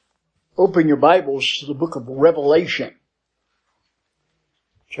Open your Bibles to the book of Revelation,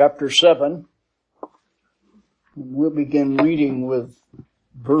 chapter 7. And we'll begin reading with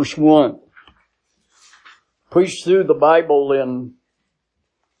verse 1. Preached through the Bible in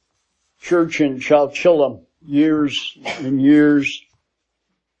church in Chowchilla years and years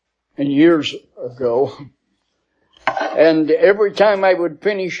and years ago. And every time I would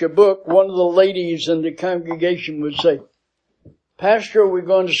finish a book, one of the ladies in the congregation would say, "Pastor, are we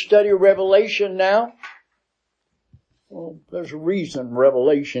going to study Revelation now?" Well, there's a reason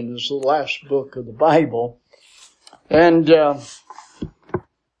Revelation is the last book of the Bible. And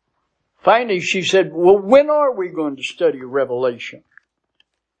finally she said, "Well, when are we going to study Revelation?"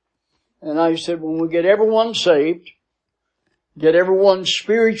 And I said, "When we get everyone saved, get everyone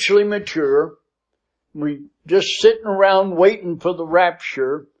spiritually mature, we just sitting around waiting for the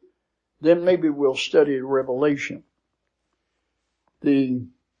rapture, then maybe we'll study Revelation." The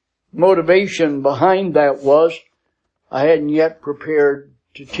motivation behind that was I hadn't yet prepared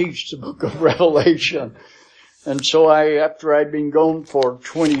to teach the book of Revelation. And so after I'd been gone for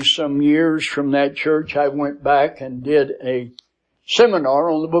 20 some years from that church, I went back and did a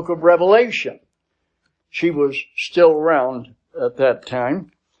seminar on the book of Revelation. She was still around at that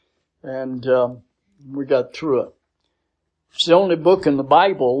time, and we got through it. It's the only book in the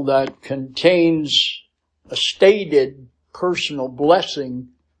Bible that contains a stated personal blessing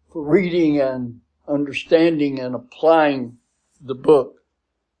for reading and understanding and applying the book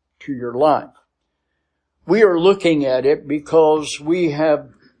to your life. We are looking at it because we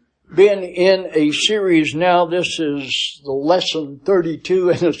have been in a series now. This is the lesson 32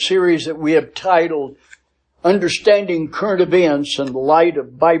 in a series that we have titled Understanding Current Events in the Light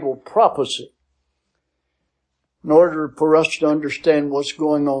of Bible Prophecy. In order for us to understand what's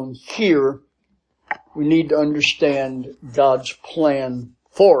going on here, we need to understand God's plan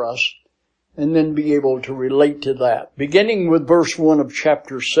for us and then be able to relate to that. Beginning with verse 1 of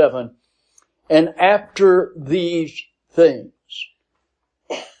chapter 7. "And after these things,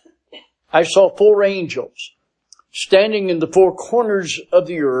 I saw 4 angels standing in the 4 corners of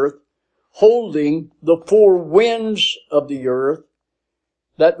the earth, holding the 4 winds of the earth,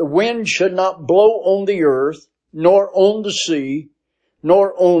 that the wind should not blow on the earth, nor on the sea,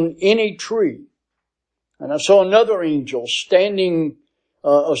 nor on any tree. And I saw another angel standing,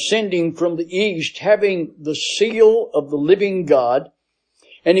 ascending from the east, having the seal of the living God.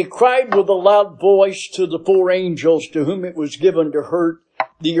 And he cried with a loud voice to the 4 angels to whom it was given to hurt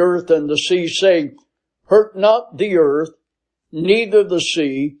the earth and the sea, saying, Hurt not the earth, neither the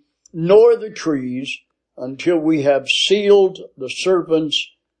sea, nor the trees, until we have sealed the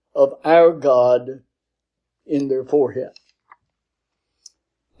servants of our God in their forehead."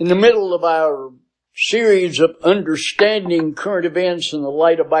 In the middle of our series of understanding current events in the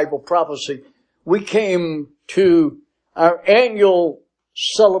light of Bible prophecy, we came to our annual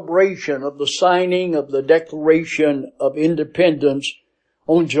celebration of the signing of the Declaration of Independence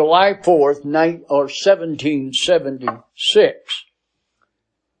on July 4th, 1776.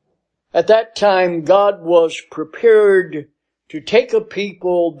 At that time, God was prepared to take a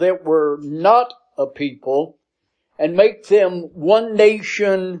people that were not a people and make them one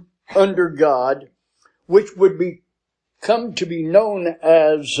nation under God, which would come to be known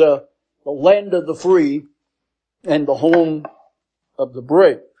as the land of the free and the home of the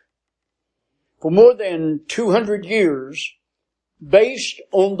brave. For more than 200 years, based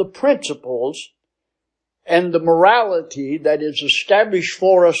on the principles and the morality that is established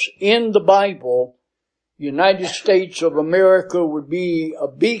for us in the Bible, the United States of America would be a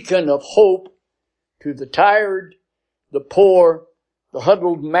beacon of hope to the tired, the poor, the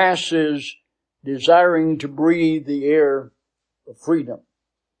huddled masses desiring to breathe the air of freedom.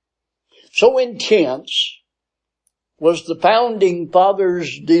 So intense was the founding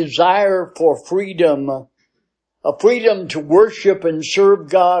fathers' desire for freedom, a freedom to worship and serve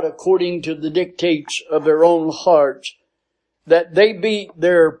God according to the dictates of their own hearts, that they beat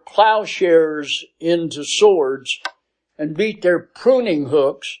their plowshares into swords and beat their pruning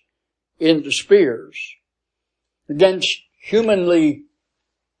hooks into spears. Against humanly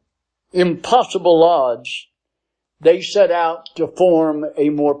impossible odds, they set out to form a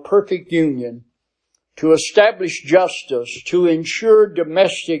more perfect union, to establish justice, to ensure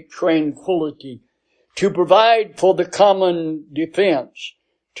domestic tranquility, to provide for the common defense,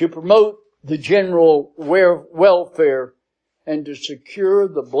 to promote the general welfare, and to secure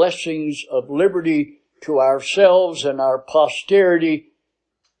the blessings of liberty to ourselves and our posterity.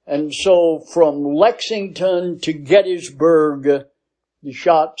 And so from Lexington to Gettysburg, the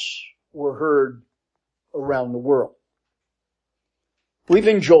shots were heard around the world. we've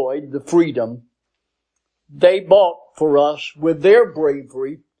enjoyed the freedom they bought for us with their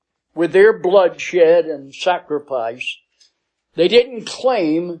bravery, with their bloodshed and sacrifice. They didn't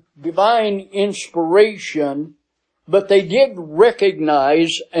claim divine inspiration, but they did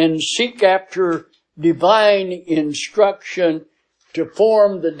recognize and seek after divine instruction to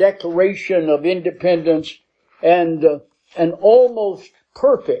form the Declaration of Independence and an almost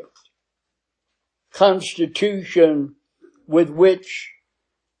perfect constitution with which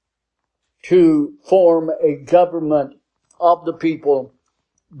to form a government of the people,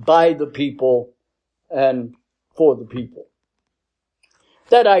 by the people, and for the people.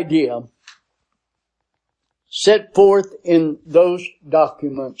 That idea set forth in those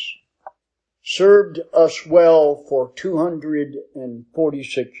documents served us well for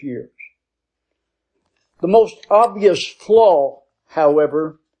 246 years. The most obvious flaw,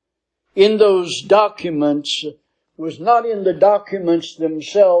 however, in those documents was not in the documents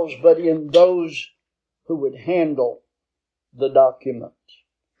themselves, but in those who would handle the documents.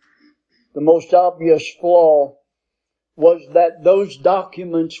 The most obvious flaw was that those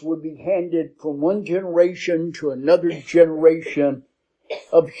documents would be handed from one generation to another generation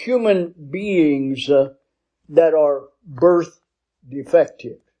of human beings that are birth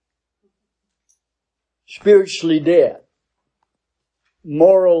defective, spiritually dead,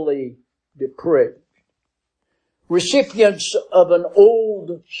 morally depraved, recipients of an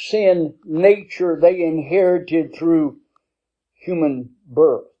old sin nature they inherited through human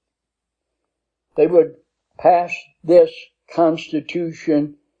birth. They would pass this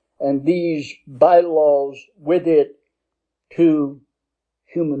Constitution and these bylaws with it to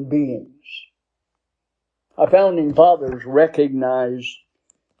human beings. Our founding fathers recognized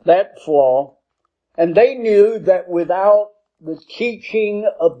that flaw, and they knew that without the teaching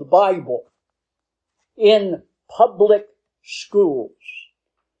of the Bible in public schools,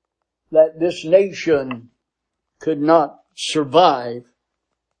 that this nation could not survive,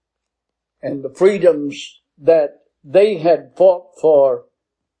 and the freedoms that they had fought for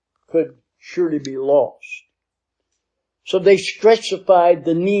could surely be lost. So they specified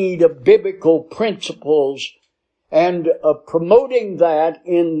the need of biblical principles and of promoting that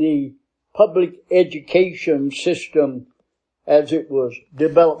in the public education system as it was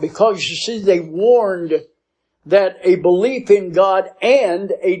developed. Because you see, they warned that a belief in God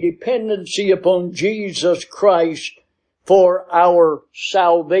and a dependency upon Jesus Christ for our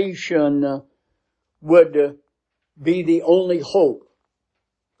salvation would be the only hope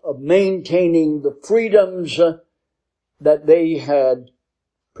of maintaining the freedoms that they had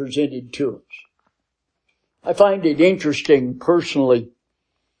presented to us. I find it interesting personally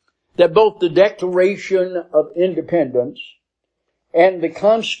that both the Declaration of Independence and the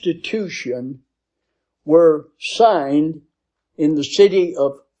Constitution were signed in the city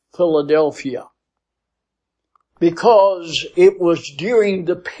of Philadelphia, because it was during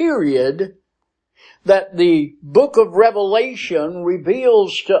the period that the book of Revelation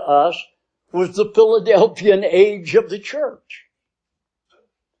reveals to us was the Philadelphian age of the church.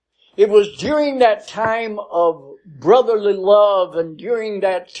 It was during that time of brotherly love and during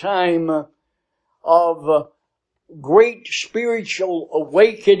that time of great spiritual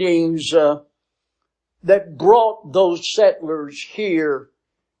awakenings that brought those settlers here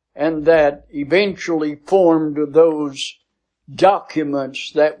and that eventually formed those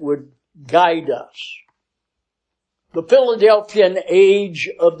documents that would guide us. The Philadelphian age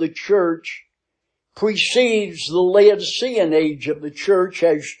of the church precedes the Laodicean age of the church,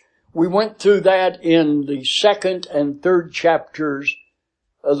 as we went through that in the 2nd and 3rd chapters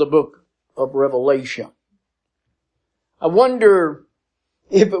of the book of Revelation. I wonder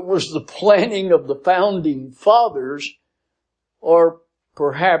if it was the planning of the founding fathers, or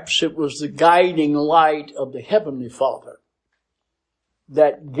perhaps it was the guiding light of the Heavenly Father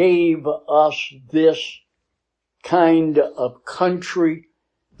that gave us this kind of country,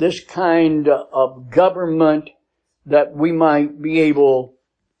 this kind of government, that we might be able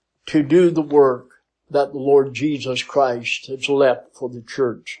to do the work that the Lord Jesus Christ has left for the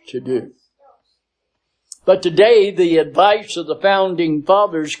church to do. But today, the advice of the founding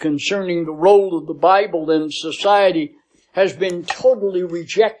fathers concerning the role of the Bible in society has been totally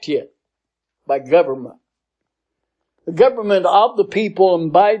rejected by government. The government of the people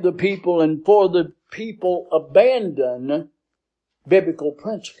and by the people and for the people abandon biblical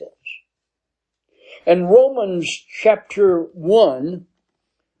principles. And Romans chapter 1,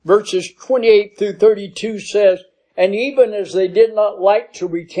 verses 28 through 32 says, "And even as they did not like to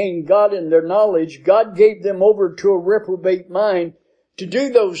retain God in their knowledge, God gave them over to a reprobate mind to do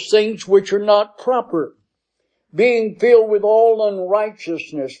those things which are not proper, being filled with all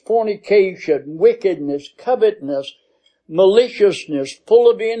unrighteousness, fornication, wickedness, covetousness, maliciousness, full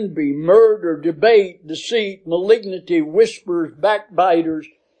of envy, murder, debate, deceit, malignity, whisperers, backbiters,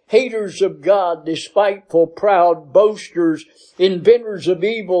 haters of God, despiteful, proud, boasters, inventors of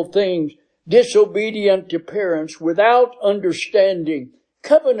evil things, disobedient to parents, without understanding,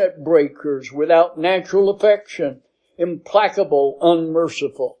 covenant breakers, without natural affection, implacable,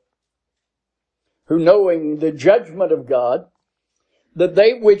 unmerciful, who knowing the judgment of God, that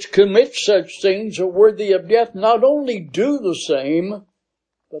they which commit such things are worthy of death, not only do the same,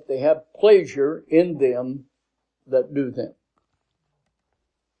 but they have pleasure in them that do them.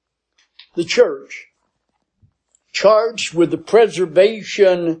 The church, charged with the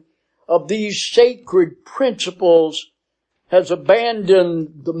preservation of these sacred principles, has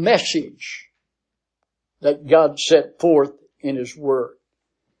abandoned the message that God set forth in His Word,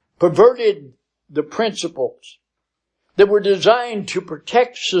 perverted the principles that were designed to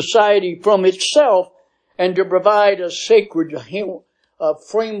protect society from itself and to provide a sacred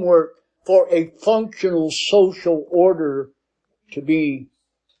framework for a functional social order to be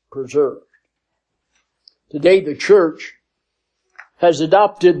preserved. Today the church has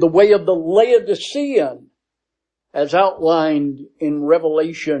adopted the way of the Laodicean as outlined in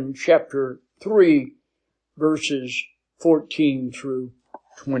Revelation chapter 3 verses 14 through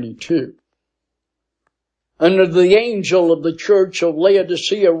 22. Under the angel of the church of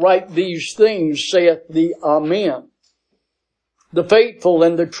Laodicea write these things, saith the Amen, the faithful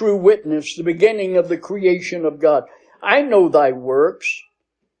and the true witness, the beginning of the creation of God. I know thy works,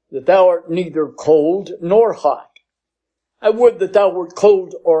 that thou art neither cold nor hot. I would that thou wert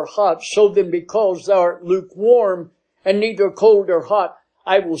cold or hot. So then, because thou art lukewarm and neither cold or hot,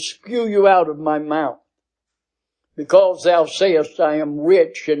 I will spew you out of my mouth. Because thou sayest, I am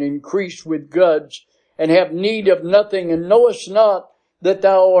rich and increase with goods, and have need of nothing, and knowest not that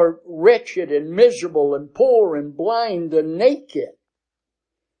thou art wretched and miserable and poor and blind and naked.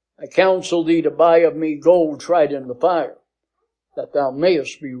 I counsel thee to buy of me gold tried in the fire, that thou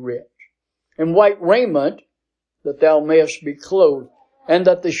mayest be rich, and white raiment, that thou mayest be clothed, and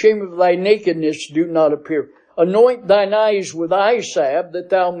that the shame of thy nakedness do not appear. Anoint thine eyes with eye salve, that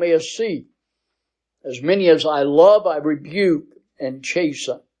thou mayest see. As many as I love, I rebuke and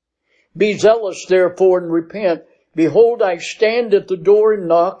chasten. Be zealous, therefore, and repent. Behold, I stand at the door and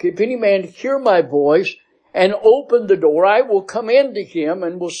knock. If any man hear my voice and open the door, I will come in to him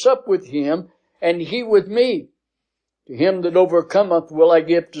and will sup with him, and he with me. To him that overcometh will I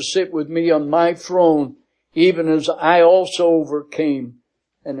give to sit with me on my throne, even as I also overcame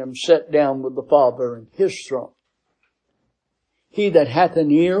and am set down with the Father in His throne. He that hath an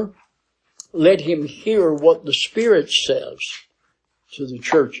ear, let him hear what the Spirit says to the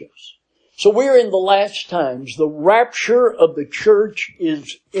churches. So we're in the last times. The rapture of the church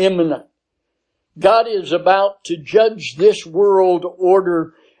is imminent. God is about to judge this world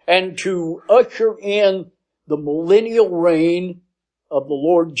order and to usher in the millennial reign of the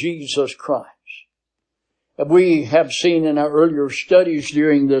Lord Jesus Christ. We have seen in our earlier studies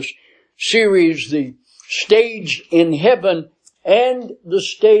during this series the stage in heaven and the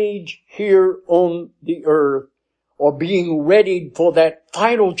stage here on the earth are being readied for that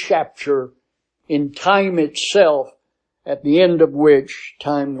final chapter in time itself, at the end of which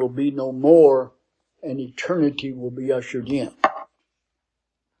time will be no more and eternity will be ushered in.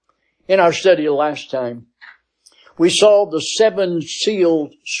 In our study last time, we saw the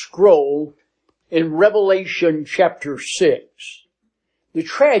seven-sealed scroll in Revelation chapter 6. The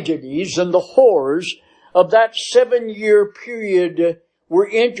tragedies and the horrors of that 7-year period were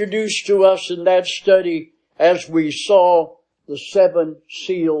introduced to us in that study as we saw the 7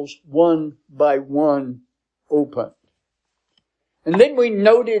 seals one by one opened. And then we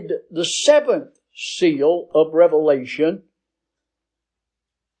noted the 7th seal of Revelation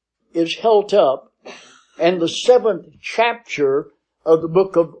is held up, and the 7th chapter of the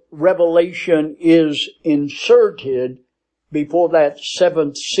book of Revelation is inserted before that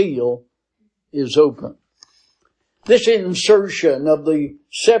 7th seal is opened. This insertion of the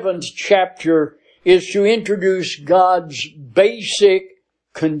 7th chapter is to introduce God's basic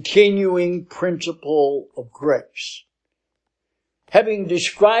continuing principle of grace. Having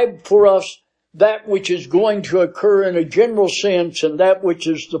described for us that which is going to occur in a general sense and that which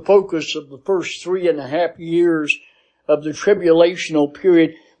is the focus of the first 3.5 years of the tribulational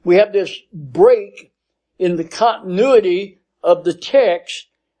period, we have this break in the continuity of the text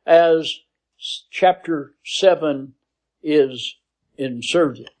as chapter 7 is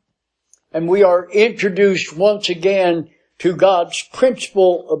inserted. And we are introduced once again to God's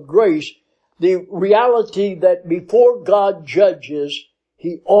principle of grace the reality that before God judges,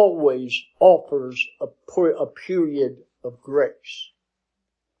 He always offers a period of grace.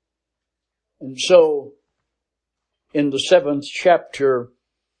 And so, in the 7th chapter,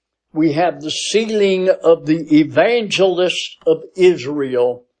 we have the sealing of the evangelists of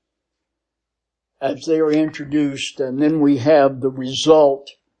Israel as they are introduced, and then we have the result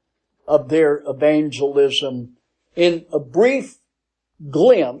of their evangelism in a brief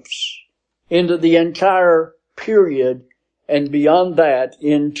glimpse into the entire period, and beyond that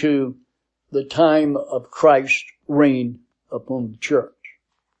into the time of Christ's reign upon the church.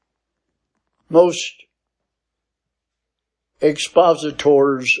 Most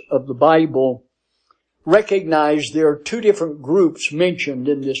expositors of the Bible recognize there are two different groups mentioned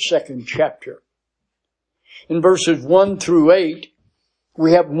in this 2nd chapter. In verses 1 through 8,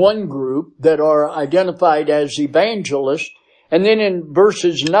 we have one group that are identified as evangelists, and then in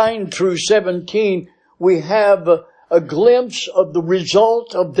verses 9 through 17, we have a glimpse of the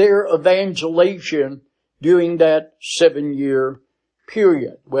result of their evangelization during that 7-year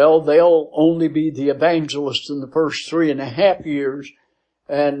period. Well, they'll only be the evangelists in the first 3.5 years,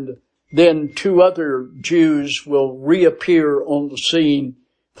 and then 2 other Jews will reappear on the scene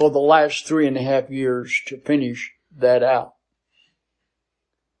for the last 3.5 years to finish that out.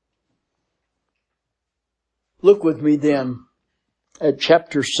 Look with me then at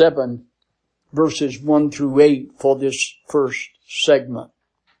chapter 7, verses 1 through 8 for this first segment.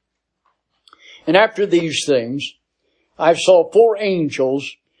 And after these things, I saw 4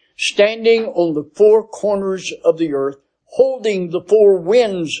 angels standing on the 4 corners of the earth, holding the 4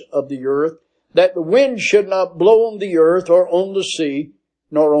 winds of the earth, that the wind should not blow on the earth or on the sea,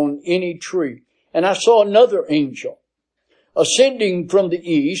 nor on any tree. And I saw another angel ascending from the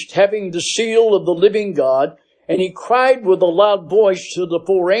east, having the seal of the living God, and he cried with a loud voice to the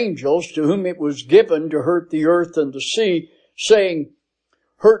 4 angels to whom it was given to hurt the earth and the sea, saying,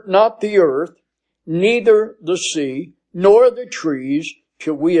 Hurt not the earth, neither the sea, nor the trees,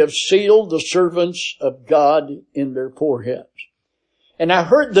 till we have sealed the servants of God in their foreheads. And I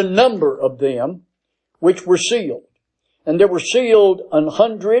heard the number of them which were sealed. And there were sealed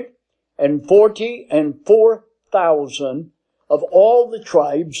 144,000 of all the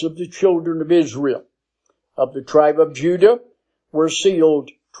tribes of the children of Israel. Of the tribe of Judah were sealed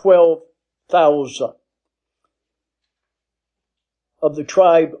 12,000. Of the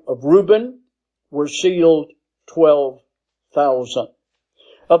tribe of Reuben were sealed 12,000.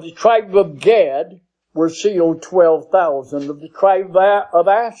 Of the tribe of Gad were sealed 12,000. Of the tribe of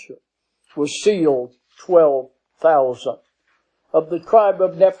Asher was sealed 12,000. Of the tribe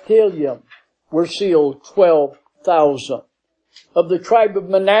of Naphtali were sealed 12,000. Of the tribe of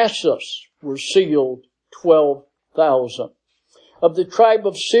Manasseh were sealed 12,000. Of the tribe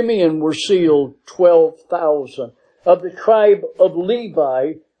of Simeon were sealed 12,000. Of the tribe of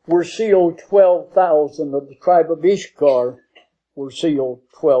Levi were sealed 12,000. Of the tribe of Issachar were sealed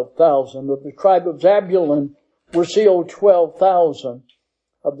 12,000. Of the tribe of Zabulon were sealed 12,000.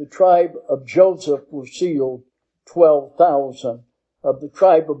 Of the tribe of Joseph were sealed 12,000. Of the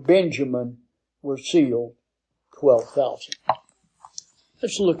tribe of Benjamin were sealed 12,000.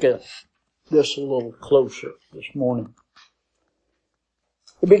 Let's look at this a little closer this morning.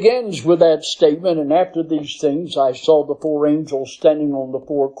 It begins with that statement, and after these things I saw the 4 angels standing on the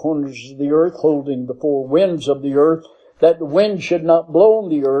 4 corners of the earth, holding the 4 winds of the earth, that the wind should not blow on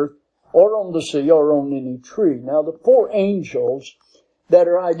the earth, or on the sea, or on any tree. Now the 4 angels that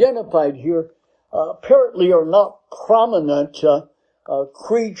are identified here apparently are not prominent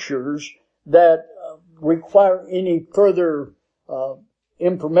creatures that require any further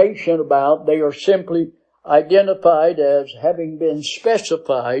information about. They are simply identified as having been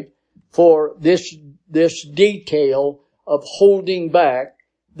specified for this detail of holding back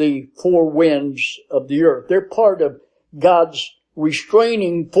the 4 winds of the earth. They're part of God's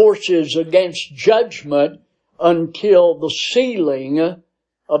restraining forces against judgment until the sealing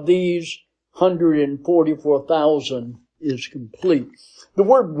of these 144,000 is complete. The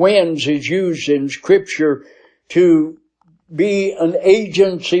word winds is used in Scripture to be an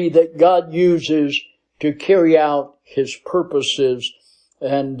agency that God uses to carry out His purposes.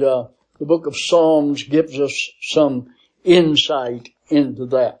 And the book of Psalms gives us some insight into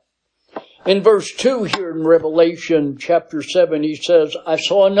that. In verse 2 here in Revelation chapter 7, he says, I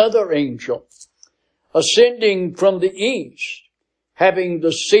saw another angel ascending from the east, having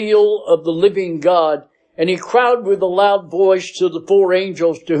the seal of the living God, and he cried with a loud voice to the 4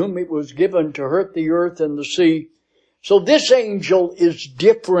 angels to whom it was given to hurt the earth and the sea. So this angel is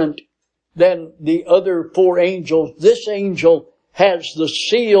different than the other 4 angels. This angel has the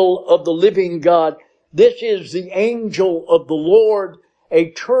seal of the living God. This is the angel of the Lord,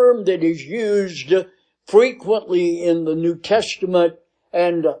 a term that is used frequently in the New Testament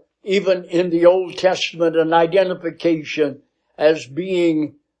and even in the Old Testament, an identification as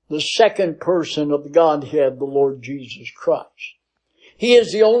being the second person of the Godhead, the Lord Jesus Christ. He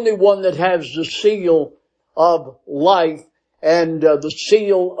is the only one that has the seal of life and the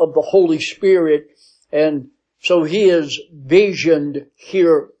seal of the Holy Spirit. And so he is visioned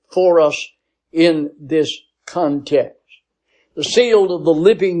here for us in this context. The seal of the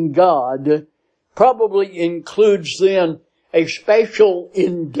living God probably includes then a special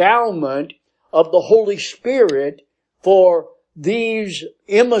endowment of the Holy Spirit for these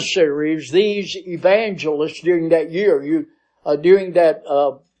emissaries, these evangelists during that year, during that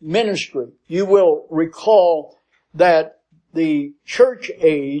ministry. You will recall that the church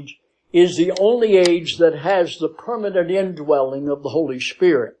age is the only age that has the permanent indwelling of the Holy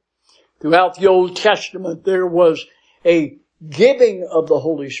Spirit. Throughout the Old Testament, there was a giving of the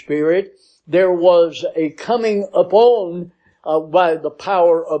Holy Spirit. There was a coming upon by the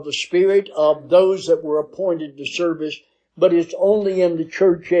power of the Spirit of those that were appointed to service. But it's only in the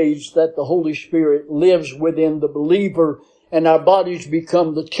church age that the Holy Spirit lives within the believer, and our bodies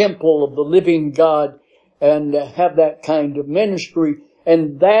become the temple of the living God and have that kind of ministry.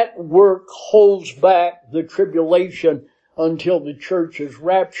 And that work holds back the tribulation until the church is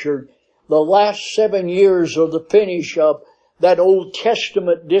raptured. The last 7 years are the finish of that Old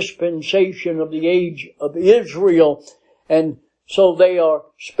Testament dispensation of the age of Israel. And so they are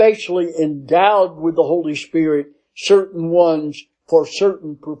specially endowed with the Holy Spirit, certain ones for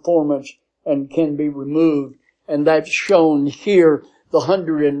certain performance, and can be removed. And that's shown here. The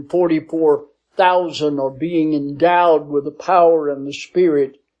 144,000 are being endowed with the power and the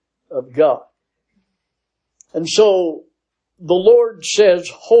Spirit of God. And so the Lord says,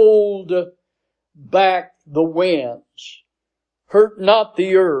 hold back the winds, hurt not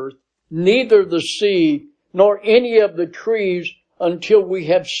the earth, neither the sea, nor any of the trees, until we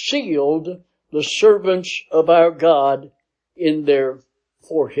have sealed the servants of our God in their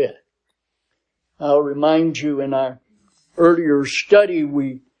forehead. I'll remind you, in our earlier study,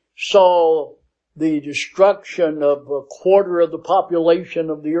 we saw the destruction of a quarter of the population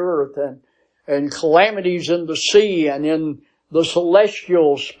of the earth and calamities in the sea and in the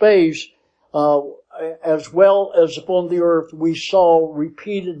celestial space, as well as upon the earth. We saw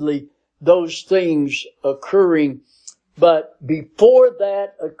repeatedly those things occurring. But before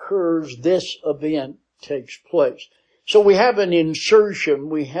that occurs, this event takes place. So we have an insertion,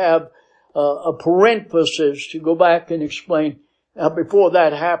 we have a parenthesis to go back and explain how before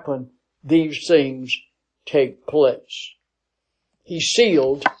that happened, these things take place. He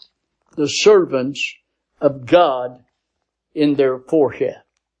sealed the servants of God in their forehead.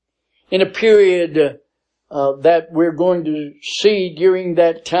 In a period that we're going to see during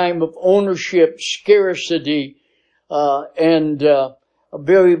that time of ownership, scarcity, and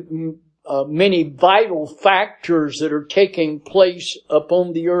very many vital factors that are taking place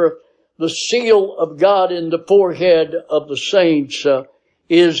upon the earth, the seal of God in the forehead of the saints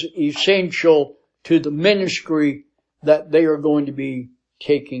is essential to the ministry that they are going to be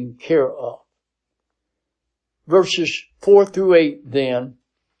taking care of. Verses 4 through 8 then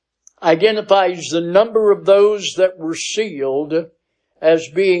identifies the number of those that were sealed as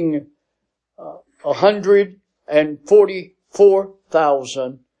being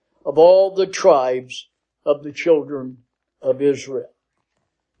 144,000 of all the tribes of the children of Israel.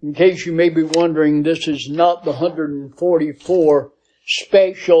 In case you may be wondering, this is not the 144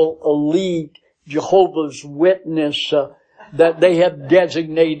 special elite Jehovah's Witness that they have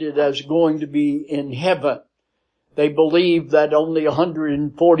designated as going to be in heaven. They believe that only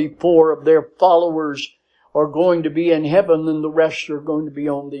 144 of their followers are going to be in heaven and the rest are going to be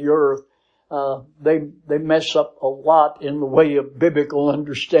on the earth. They mess up a lot in the way of biblical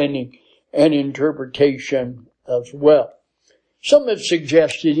understanding and interpretation as well. Some have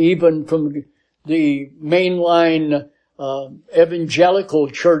suggested, even from the mainline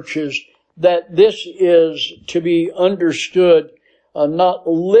evangelical churches, that this is to be understood not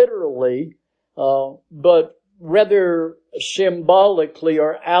literally, but rather symbolically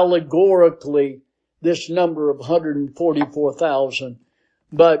or allegorically, this number of 144,000.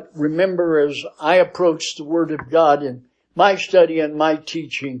 But remember, as I approach the Word of God in my study and my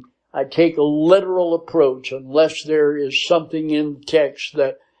teaching, I take a literal approach unless there is something in the text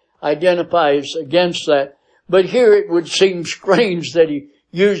that identifies against that. But here it would seem strange that he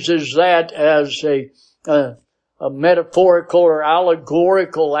uses that as a metaphorical or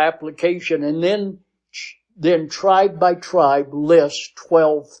allegorical application and then then tribe by tribe lists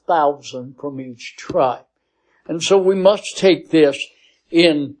 12,000 from each tribe. And so we must take this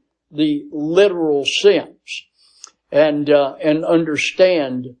in the literal sense and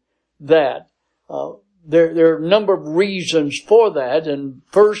understand that there are a number of reasons for that. And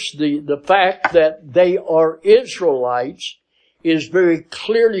first, the fact that they are Israelites is very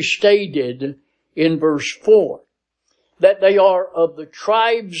clearly stated in verse 4. That they are of the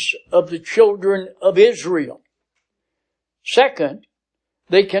tribes of the children of Israel. Second,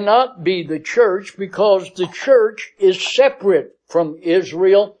 they cannot be the church because the church is separate from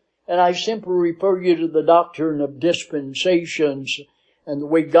Israel. And I simply refer you to the doctrine of dispensations and the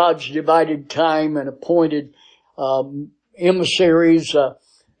way God's divided time and appointed emissaries,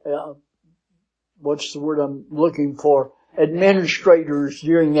 what's the word I'm looking for? Administrators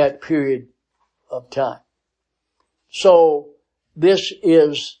during that period of time. So this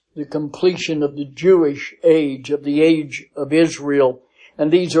is the completion of the Jewish age, of the age of Israel,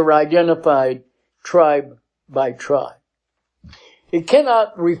 and these are identified tribe by tribe. It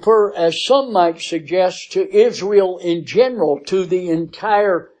cannot refer, as some might suggest, to Israel in general, to the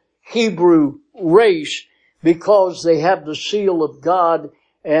entire Hebrew race, because they have the seal of God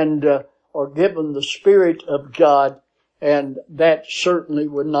and are given the Spirit of God, and that certainly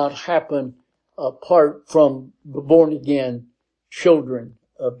would not happen apart from the born-again children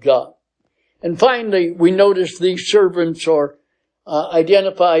of God. And finally, we notice these servants are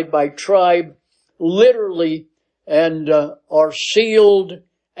identified by tribe literally and are sealed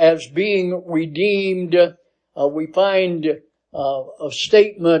as being redeemed. We find a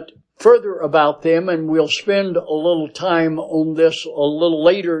statement further about them, and we'll spend a little time on this a little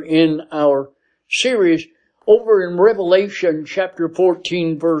later in our series. Over in Revelation chapter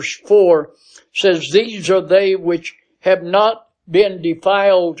 14 verse 4 says, "These are they which have not been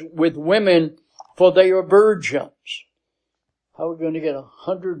defiled with women, for they are virgins." How are we going to get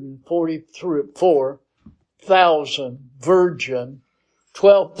 144,000 virgin,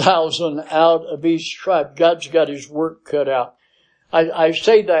 12,000 out of each tribe? God's got His work cut out. I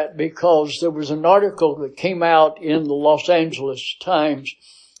say that because there was an article that came out in the Los Angeles Times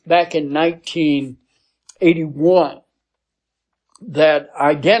back in 1981 that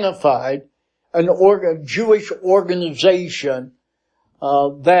identified a Jewish organization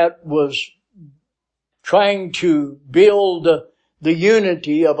that was trying to build the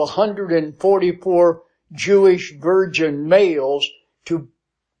unity of 144 Jewish virgin males to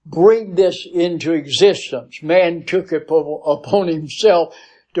bring this into existence. Man took it upon himself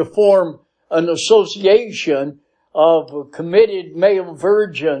to form an association of committed male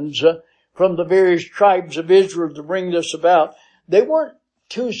virgins from the various tribes of Israel to bring this about. They weren't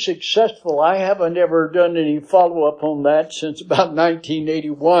too successful. I haven't ever done any follow-up on that since about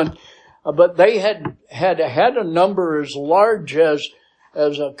 1981. But they had a number as large as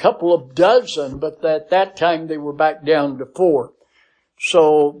a couple of dozen, but at that time they were back down to 4.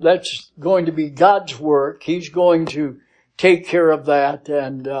 So that's going to be God's work. He's going to take care of that,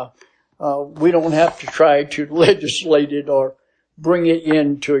 and we don't have to try to legislate it or bring it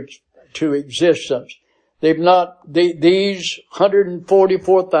into existence. These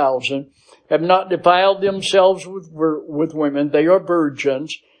 144,000 have not defiled themselves with women. They are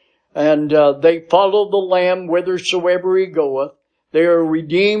virgins, and they follow the Lamb whithersoever He goeth. They are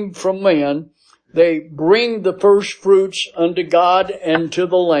redeemed from men. They bring the first fruits unto God and to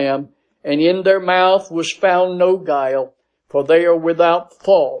the Lamb, and in their mouth was found no guile, for they are without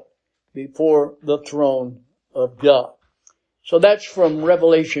fault before the throne of God. So that's from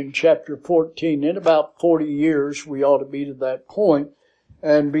Revelation chapter 14. In about 40 years, we ought to be to that point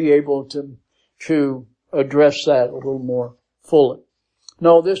and be able to address that a little more fully.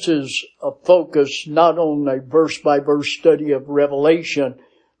 No, this is a focus not on a verse-by-verse study of Revelation,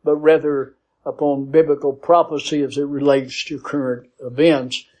 but rather upon biblical prophecy as it relates to current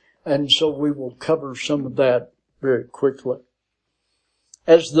events. And so we will cover some of that very quickly.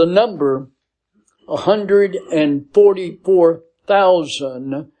 As the number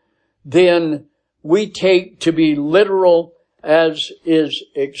 144,000, then we take to be literal as is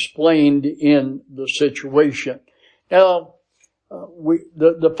explained in the situation. Now,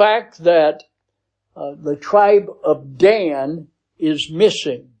 the fact that the tribe of Dan is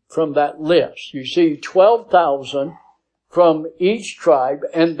missing from that list. You see 12,000 from each tribe,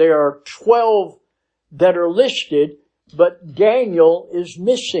 and there are 12 that are listed, but Daniel is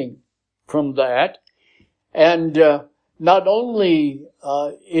missing from that. And not only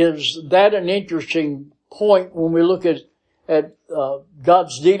is that an interesting point when we look at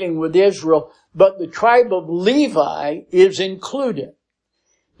God's dealing with Israel, but the tribe of Levi is included.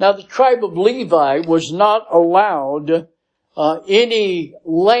 Now the tribe of Levi was not allowed any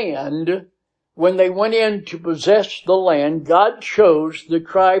land. When they went in to possess the land, God chose the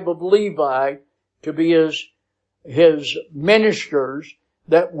tribe of Levi to be his ministers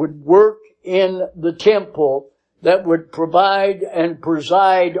that would work in the temple, that would provide and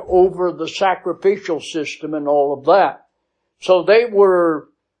preside over the sacrificial system and all of that. So they were,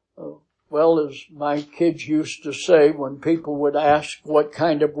 well, as my kids used to say, when people would ask, what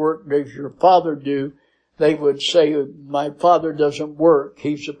kind of work does your father do? They would say, my father doesn't work,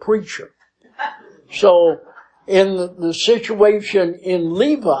 he's a preacher. So in the situation in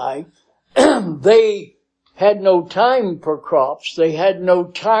Levi, they had no time for crops. They had no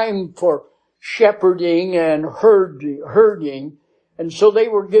time for shepherding and herding. And so they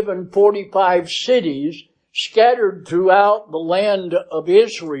were given 45 cities scattered throughout the land of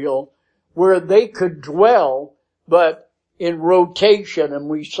Israel where they could dwell, but in rotation. And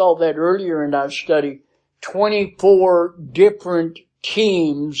we saw that earlier in our study. 24 different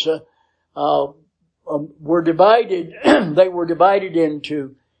teams were divided. They were divided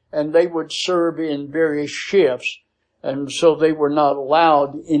into, and they would serve in various shifts. And so they were not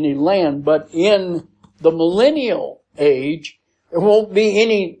allowed any land. But in the millennial age, there won't be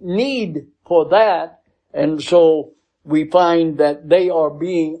any need for that. And so we find that they are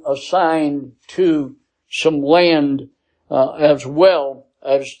being assigned to some land as well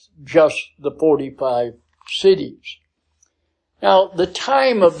as just the 45 cities. Now, the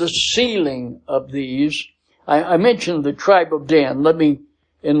time of the sealing of these, I mentioned the tribe of Dan. Let me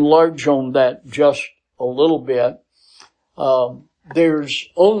enlarge on that just a little bit. There's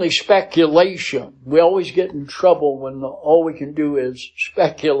only speculation. We always get in trouble when all we can do is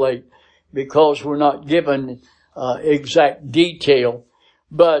speculate because we're not given exact detail.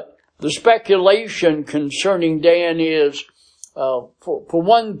 But the speculation concerning Dan is, for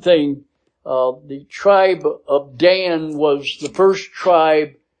one thing, the tribe of Dan was the first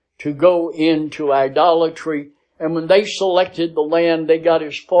tribe to go into idolatry. And when they selected the land, they got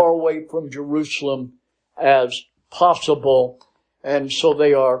as far away from Jerusalem as possible. And so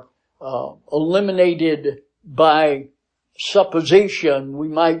they are eliminated by supposition. We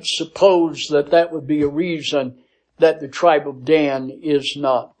might suppose that that would be a reason that the tribe of Dan is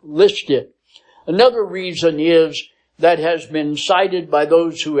not listed. Another reason is that has been cited by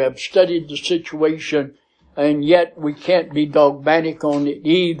those who have studied the situation, and yet we can't be dogmatic on it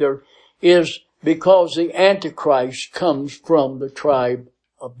either, is because the Antichrist comes from the tribe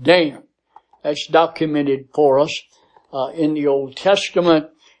of Dan. That's documented for us in the Old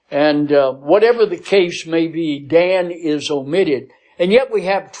Testament. And whatever the case may be, Dan is omitted. And yet we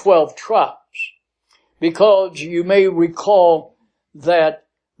have 12 tribes. Because you may recall that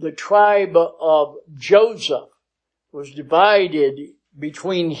the tribe of Joseph was divided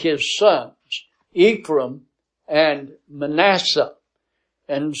between his sons, Ephraim and Manasseh.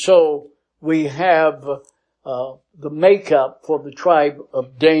 And so we have the makeup for the tribe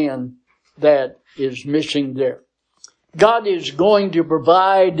of Dan that is missing there. God is going to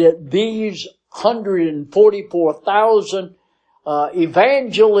provide these 144,000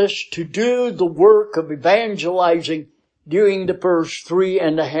 evangelists to do the work of evangelizing during the first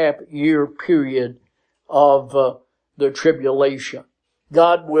 3.5 year period of the tribulation.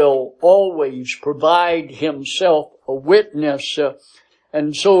 God will always provide himself a witness.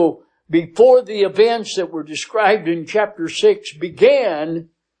 And so before the events that were described in chapter 6 began,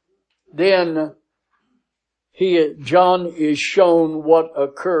 then John is shown what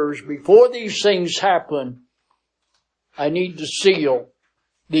occurs. Before these things happen, I need to seal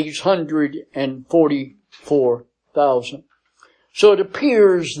these 144,000. So it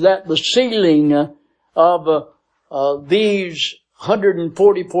appears that the sealing of these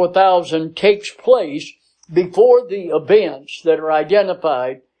 144,000 takes place before the events that are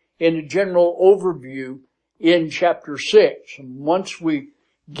identified in a general overview in chapter 6. And once we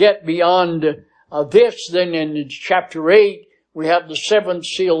get beyond this, then in chapter 8, we have the seventh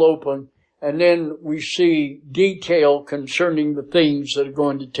seal open, and then we see detail concerning the things that are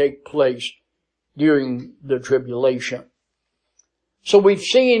going to take place during the tribulation. So we've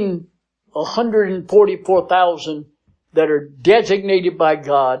seen 144,000 that are designated by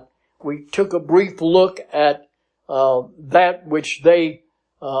God. We took a brief look at that which they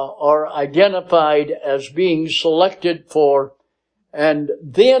are identified as being selected for. And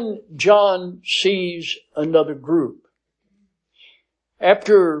then John sees another group.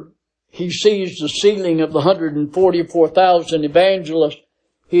 After he sees the sealing of the 144,000 evangelists,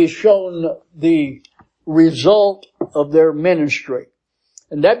 he is shown the result of their ministry.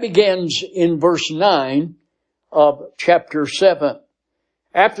 And that begins in verse 9 of chapter 7.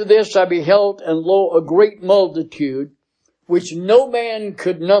 After this I beheld, and lo, a great multitude, which no man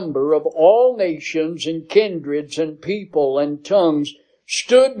could number, of all nations and kindreds and people and tongues,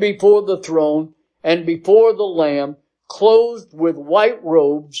 stood before the throne and before the Lamb, clothed with white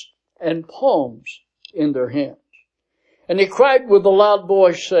robes and palms in their hands. And they cried with a loud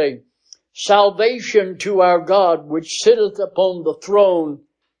voice, saying, Salvation to our God, which sitteth upon the throne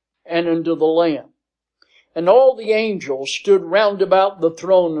and unto the Lamb. And all the angels stood round about the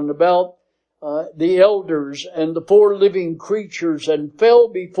throne and about the elders and the 4 living creatures, and fell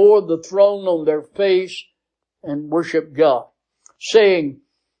before the throne on their face and worshiped God, saying,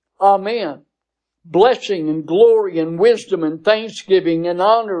 Amen. Blessing and glory and wisdom and thanksgiving and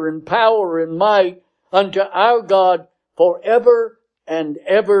honor and power and might unto our God forever and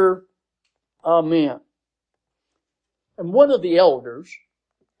ever. Amen. And one of the elders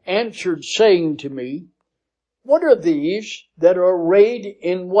answered, saying to me, What are these that are arrayed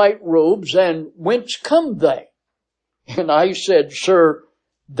in white robes, and whence come they? And I said, Sir,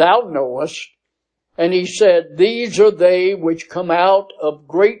 thou knowest. And he said, These are they which come out of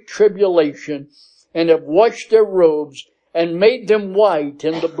great tribulation, and have washed their robes, and made them white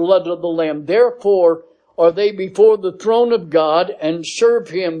in the blood of the Lamb. Therefore are they before the throne of God, and serve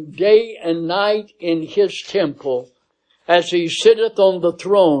him day and night in his temple, as he sitteth on the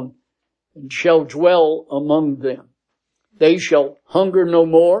throne, and shall dwell among them. They shall hunger no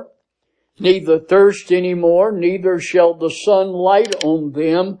more, neither thirst any more, neither shall the sun light on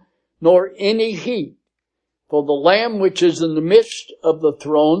them, nor any heat. For the Lamb which is in the midst of the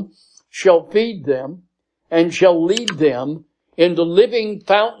throne shall feed them, and shall lead them into living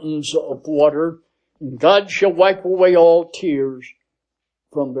fountains of water, and God shall wipe away all tears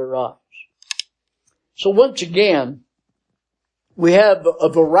from their eyes. So once again, we have a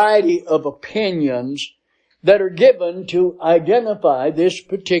variety of opinions that are given to identify this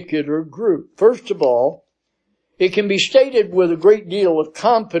particular group. First of all, it can be stated with a great deal of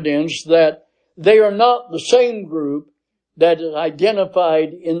confidence that they are not the same group that is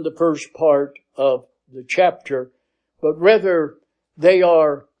identified in the first part of the chapter, but rather they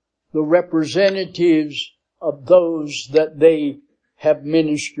are the representatives of those that they have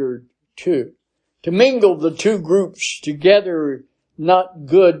ministered to. To mingle the two groups together, not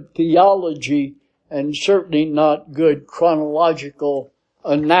good theology and certainly not good chronological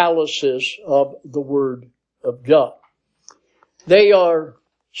analysis of the Word of God. They are,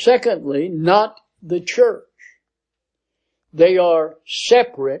 secondly, not the church. They are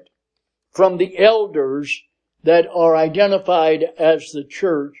separate from the elders that are identified as the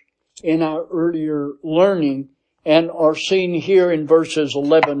church in our earlier learning and are seen here in verses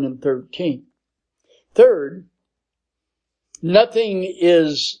 11 and 13. Third, nothing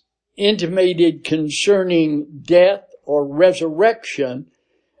is intimated concerning death or resurrection,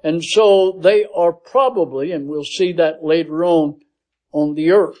 and so they are probably, and we'll see that later on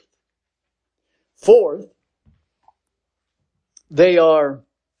the earth. Fourth, they are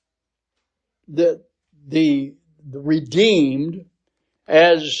the redeemed,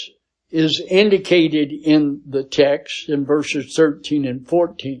 as is indicated in the text in verses 13 and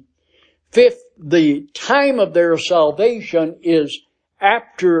 14. Fifth, the time of their salvation is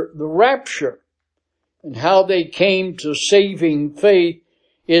after the rapture, and how they came to saving faith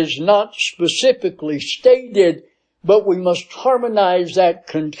is not specifically stated, but we must harmonize that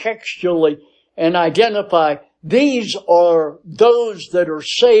contextually and identify these are those that are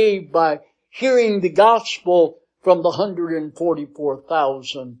saved by hearing the gospel from the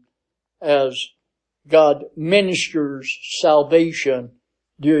 144,000 as God ministers salvation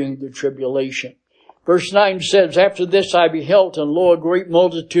during the tribulation. Verse 9 says, After this I beheld, and lo, a great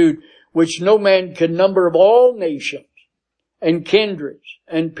multitude, which no man can number, of all nations, and kindreds,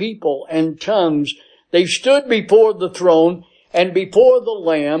 and people, and tongues. They stood before the throne, and before the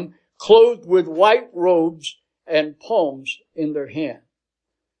Lamb, clothed with white robes, and palms in their hand.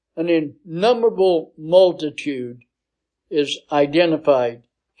 An innumerable multitude is identified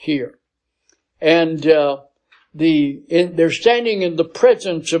here. And they're standing in the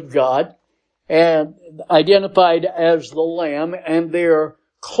presence of God, and identified as the Lamb, and they're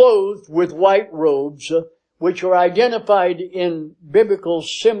clothed with white robes, which are identified in biblical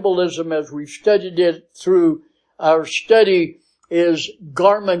symbolism as we've studied it through our study, is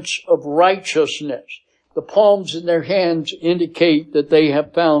garments of righteousness. The palms in their hands indicate that they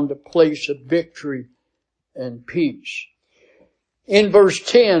have found a place of victory and peace. In verse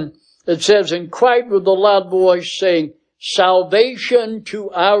 10, it says, And cried with a loud voice, saying, Salvation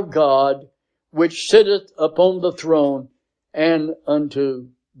to our God, which sitteth upon the throne, and unto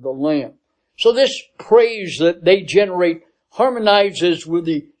the Lamb. So this praise that they generate harmonizes with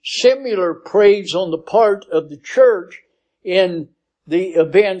the similar praise on the part of the church in the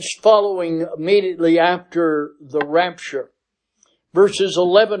events following immediately after the rapture. Verses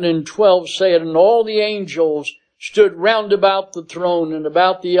 11 and 12 say, "And all the angels stood round about the throne and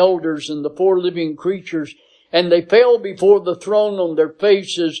about the elders and the 4 living creatures, and they fell before the throne on their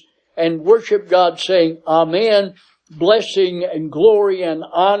faces and worshiped God, saying, Amen, blessing and glory and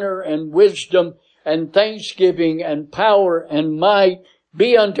honor and wisdom and thanksgiving and power and might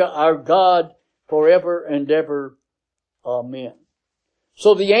be unto our God forever and ever. Amen."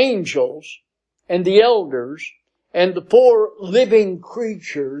 So the angels and the elders and the 4 living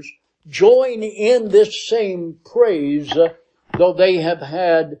creatures join in this same praise, though they have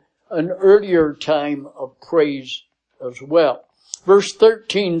had an earlier time of praise as well. Verse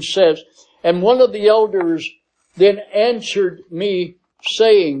 13 says, "And one of the elders then answered me,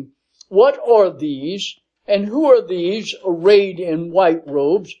 saying, What are these, and who are these arrayed in white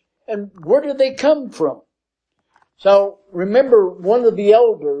robes, and where do they come from?" So remember, one of the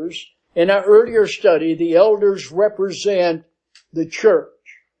elders, in our earlier study, the elders represent the church.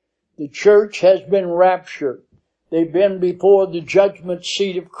 The church has been raptured. They've been before the judgment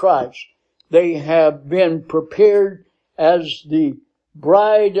seat of Christ. They have been prepared as the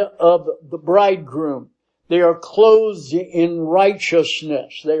bride of the bridegroom. They are clothed in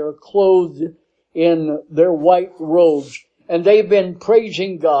righteousness. They are clothed in their white robes. And they've been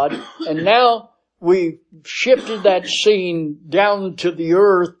praising God. And now we've shifted that scene down to the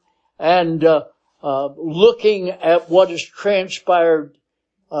earth and looking at what has transpired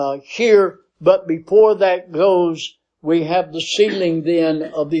here. But before that goes, we have the sealing then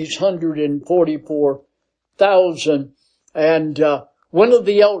of these 144,000. And one of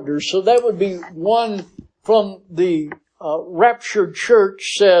the elders, so that would be one from the raptured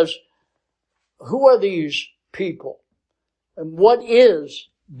church, says, "Who are these people? And what is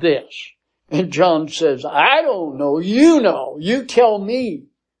this?" And John says, "I don't know. You know. You tell me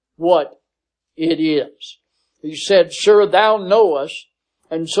what it is." He said, "Sir, thou knowest."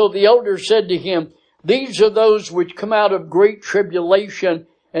 And so the elder said to him, "These are those which come out of great tribulation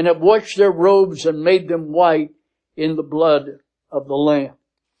and have washed their robes and made them white in the blood of the Lamb."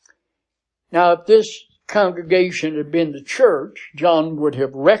 Now, if this congregation had been the church, John would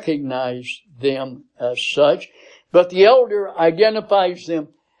have recognized them as such. But the elder identifies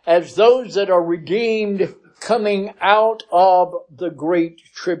them as those that are redeemed coming out of the great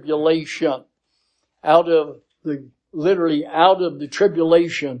tribulation. Literally out of the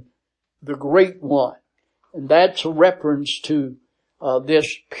tribulation, the great one. And that's a reference to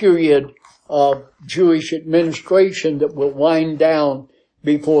this period of Jewish administration that will wind down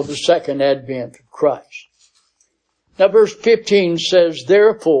before the second advent of Christ. Now verse 15 says,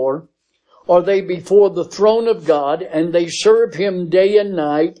 "Therefore are they before the throne of God, and they serve him day and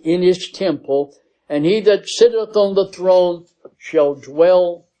night in his temple, and he that sitteth on the throne shall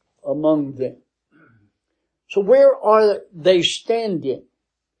dwell among them." So where are they standing?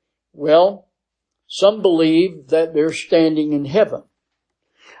 Well, some believe that they're standing in heaven.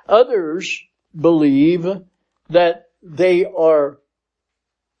 Others believe that they are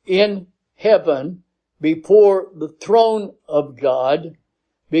in heaven before the throne of God.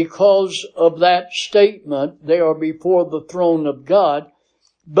 Because of that statement, they are before the throne of God.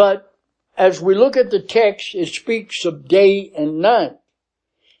 But as we look at the text, it speaks of day and night.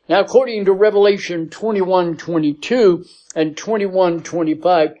 Now, according to Revelation 21:22 and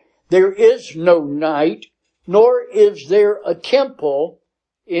 21:25, there is no night, nor is there a temple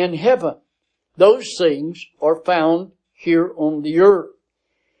in heaven. Those things are found here on the earth.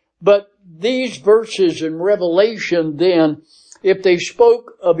 But these verses in Revelation then, if they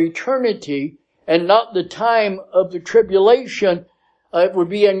spoke of eternity and not the time of the tribulation, it would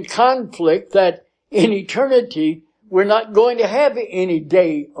be in conflict that in eternity we're not going to have any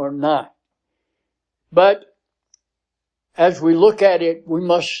day or night. But as we look at it, we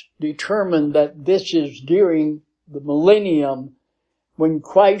must determine that this is during the millennium when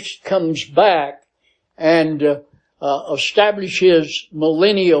Christ comes back and establishes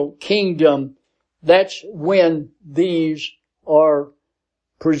millennial kingdom. That's when these are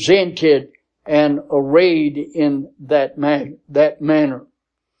presented and arrayed in that manner.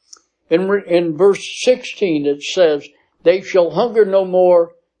 In verse 16 it says, "They shall hunger no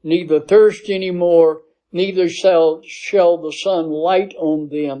more, neither thirst any more, neither shall the sun light on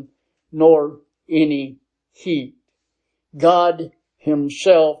them, nor any heat." God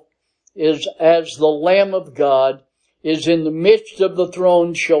himself is as the Lamb of God, is in the midst of the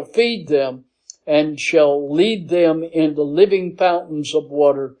throne, shall feed them, and shall lead them in the living fountains of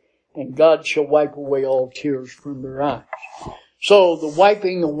water, and God shall wipe away all tears from their eyes. So the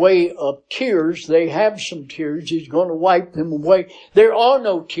wiping away of tears, they have some tears. He's going to wipe them away. There are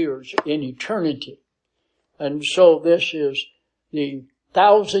no tears in eternity. And so this is the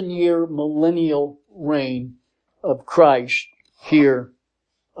 1,000-year millennial reign of Christ here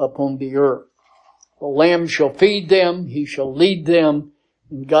upon the earth. The Lamb shall feed them, He shall lead them,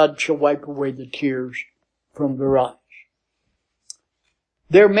 and God shall wipe away the tears from their eyes.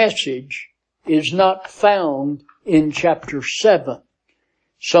 Their message is not found in chapter 7.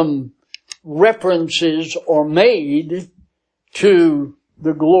 Some references are made to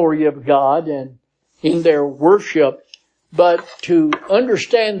the glory of God and in their worship, but to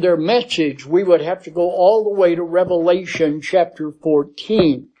understand their message, we would have to go all the way to Revelation chapter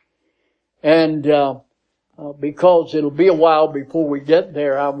 14. And because it'll be a while before we get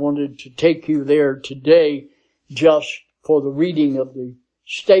there, I wanted to take you there today just for the reading of the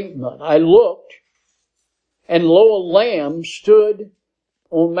statement. I looked, and lo, a Lamb stood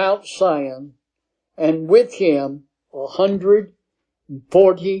on Mount Zion, and with him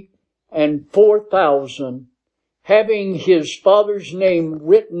 144,000, having his Father's name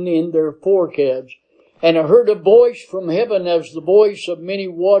written in their foreheads. And I heard a voice from heaven as the voice of many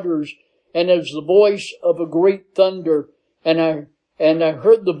waters, and as the voice of a great thunder. And I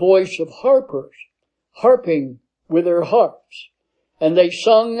heard the voice of harpers, harping with their harps. And they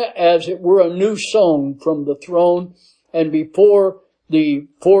sung as it were a new song from the throne, and before the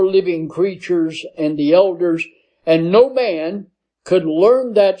 4 living creatures and the elders. And no man could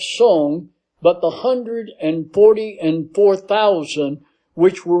learn that song but the 144,000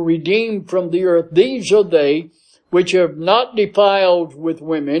 which were redeemed from the earth. These are they which have not defiled with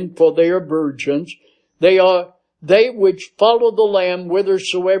women, for they are virgins. They are they which follow the Lamb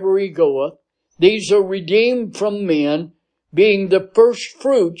whithersoever he goeth. These are redeemed from men, being the first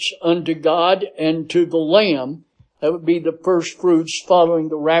fruits unto God and to the Lamb. That would be the first fruits following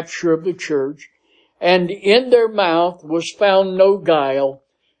the rapture of the church. And in their mouth was found no guile,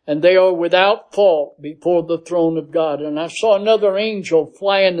 and they are without fault before the throne of God. And I saw another angel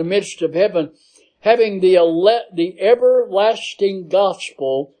fly in the midst of heaven, having the everlasting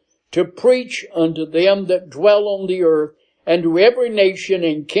gospel to preach unto them that dwell on the earth, and to every nation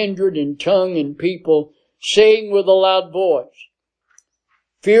and kindred and tongue and people, saying with a loud voice,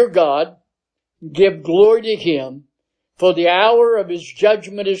 Fear God, give glory to Him, for the hour of His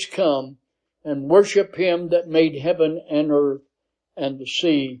judgment is come, and worship Him that made heaven and earth and the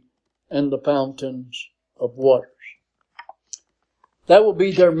sea and the fountains of waters. That will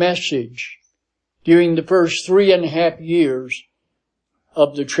be their message during the first 3.5 years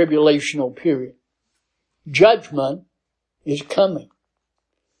of the tribulational period. Judgment is coming.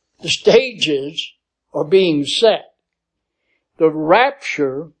 The stages are being set. The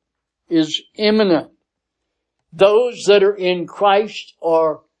rapture is imminent. Those that are in Christ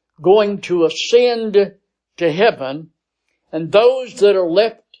are going to ascend to heaven, and those that are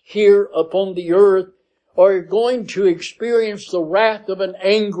left here upon the earth are going to experience the wrath of an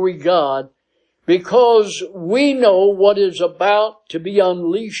angry God, because we know what is about to be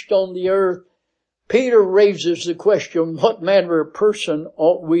unleashed on the earth. Peter raises the question, what manner of person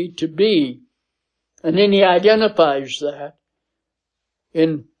ought we to be? And then he identifies that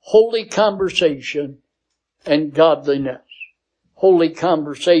in holy conversation and godliness. Holy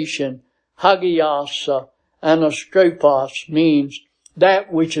conversation, hagios, anastraphos, means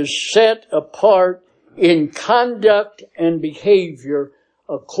that which is set apart in conduct and behavior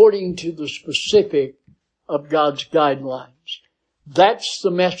according to the specific of God's guidelines. That's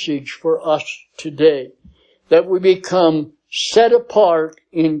the message for us today, that we become set apart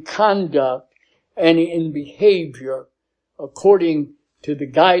in conduct and in behavior according to the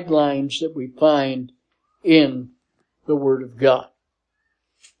guidelines that we find in the Word of God.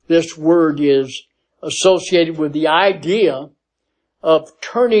 This word is associated with the idea of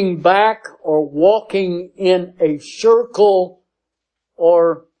turning back or walking in a circle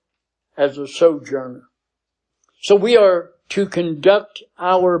or as a sojourner. So we are to conduct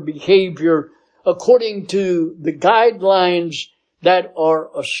our behavior according to the guidelines that are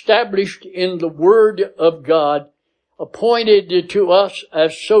established in the Word of God, appointed to us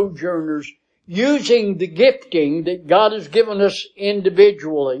as sojourners, using the gifting that God has given us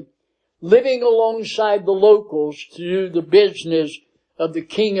individually, living alongside the locals to do the business of the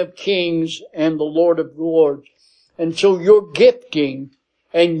King of Kings and the Lord of Lords. And so your gifting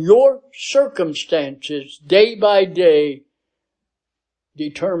and your circumstances day by day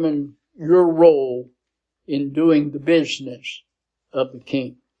determine your role in doing the business of the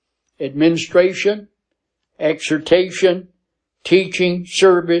King. Administration, exhortation, teaching,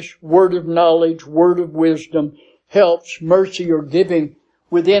 service, word of knowledge, word of wisdom, helps, mercy, or giving.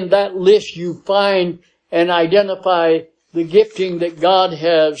 Within that list you find and identify the gifting that God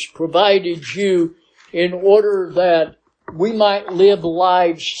has provided you in order that we might live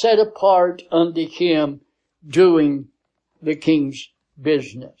lives set apart unto Him, doing the King's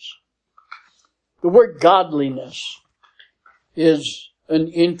business. The word godliness is an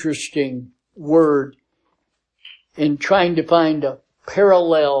interesting word in trying to find a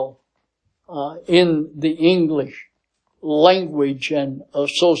parallel in the English language and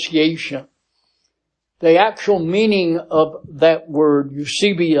association. The actual meaning of that word,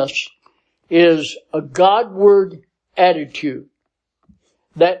 Eusebius, is a Godward attitude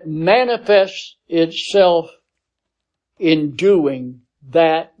that manifests itself in doing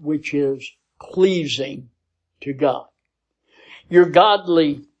that which is pleasing to God. You're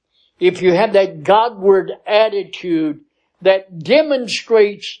godly if you have that Godward attitude that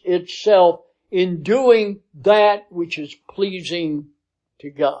demonstrates itself in doing that which is pleasing to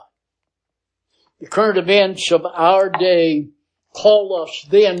God. The current events of our day call us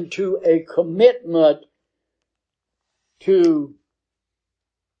then to a commitment to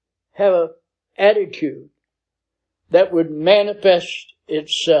have an attitude that would manifest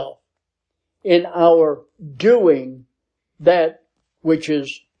itself in our doing that which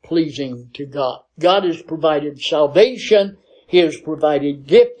is pleasing to God. God has provided salvation. He has provided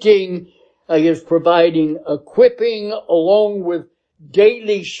gifting. He is providing equipping along with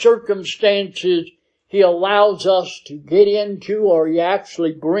daily circumstances He allows us to get into, or He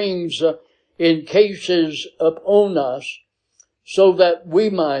actually brings in cases upon us, so that we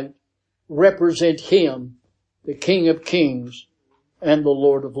might represent Him, the King of Kings and the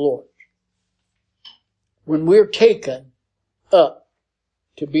Lord of Lords. When we're taken up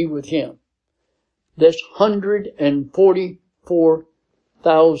to be with Him, this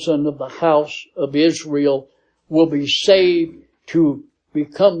 144,000 of the house of Israel will be saved to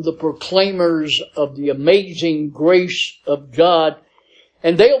become the proclaimers of the amazing grace of God.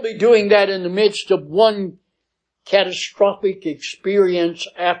 And they'll be doing that in the midst of one catastrophic experience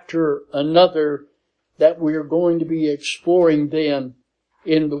after another that we are going to be exploring then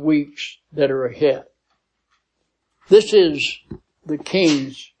in the weeks that are ahead. This is the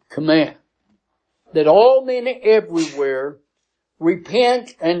King's command, that all men everywhere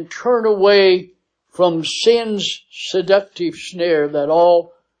repent and turn away from sin's seductive snare, that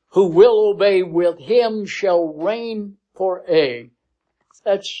all who will obey with Him shall reign for aye.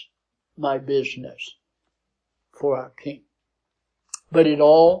 That's my business for our King. But it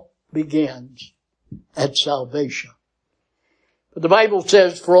all begins at salvation. But the Bible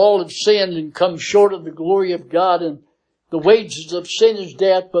says, for all have sinned and come short of the glory of God, and the wages of sin is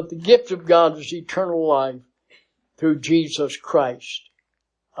death, but the gift of God is eternal life through Jesus Christ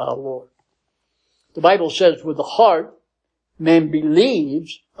our Lord. The Bible says, with the heart man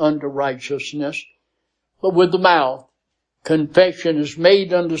believes unto righteousness, but with the mouth confession is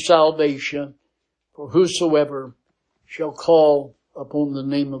made unto salvation. For whosoever shall call upon the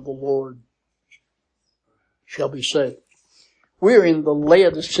name of the Lord shall be saved. We're in the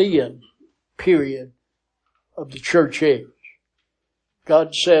Laodicean period of the church age.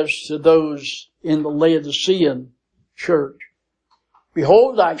 God says to those in the Laodicean church,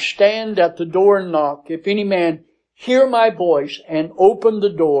 behold, I stand at the door and knock. If any man hear my voice and open the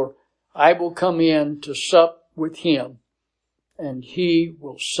door, I will come in to sup with him, and he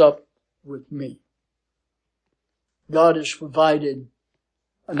will sup with me. God has provided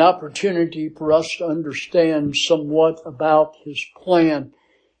an opportunity for us to understand somewhat about His plan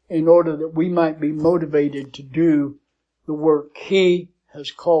in order that we might be motivated to do the work He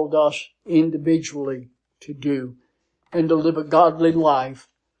has called us individually to do, and to live a godly life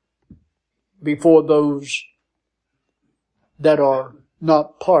before those that are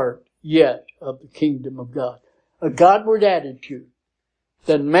not part yet of the kingdom of God. A Godward attitude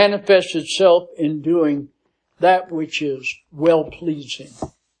that manifests itself in doing that which is well-pleasing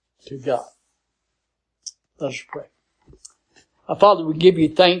to God. Let us pray. Our Father, we give You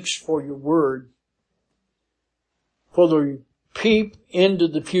thanks for Your word, for the peep into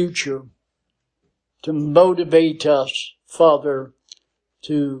the future to motivate us, Father,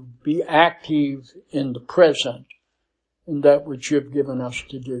 to be active in the present in that which You have given us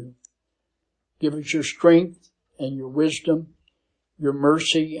to do. Give us Your strength and Your wisdom, Your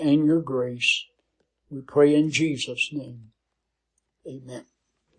mercy and Your grace. We pray in Jesus' name. Amen.